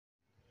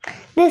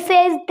This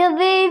is the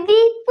way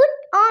we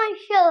put on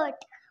shirt.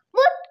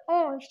 Put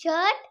on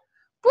shirt.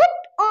 Put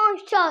on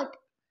shirt.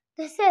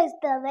 This is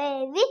the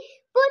way we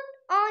put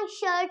on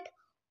shirt.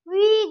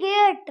 We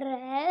get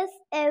dressed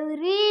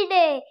every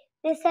day.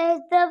 This is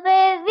the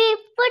way we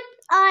put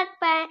on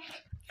pant.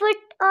 Put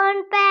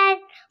on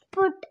pant.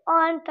 Put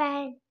on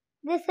pant.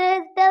 This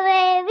is the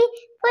way we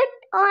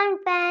put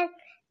on pant.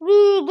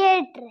 We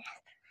get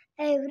dressed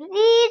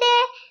every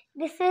day.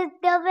 This is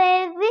the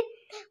way we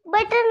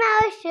button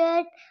our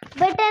shirt.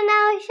 Button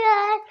our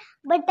shirt.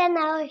 Button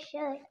our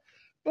shirt.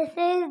 This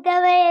is the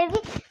way we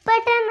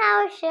button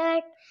our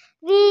shirt.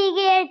 We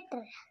get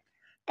dressed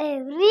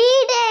every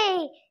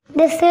day.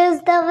 This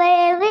is the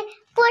way we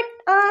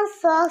put on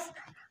socks.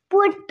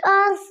 Put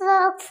on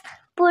socks.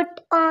 Put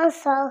on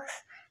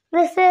socks.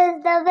 This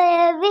is the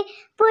way we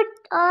put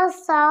on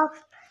socks.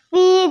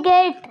 We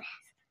get dressed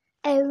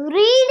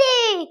every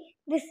day.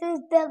 This is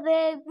the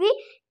way we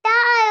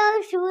tie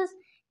our shoes.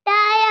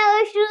 Tie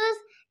our shoes.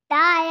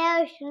 Tie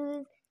our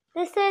shoes.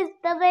 This is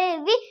the way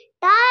we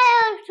tie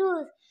our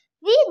shoes.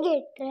 We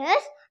get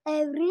dressed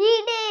every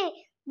day.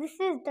 This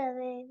is the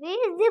way we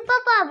zip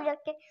up our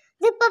jacket.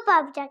 Zip up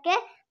our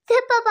jacket.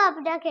 Zip up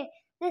our jacket.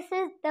 This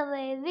is the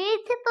way we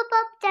zip up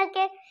our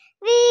jacket.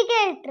 We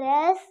get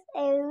dressed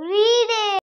every day.